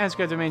beat. And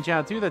subscribe to the main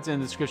channel too. That's in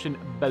the description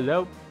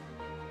below.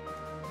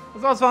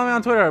 As well as follow me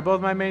on Twitter.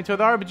 Both my main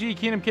Twitter, RPG,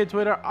 Kingdom Kid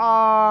Twitter,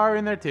 are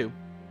in there too.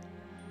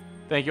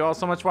 Thank you all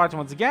so much for watching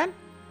once again.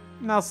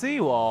 And I'll see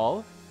you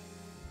all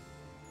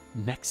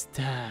next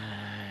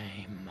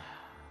time.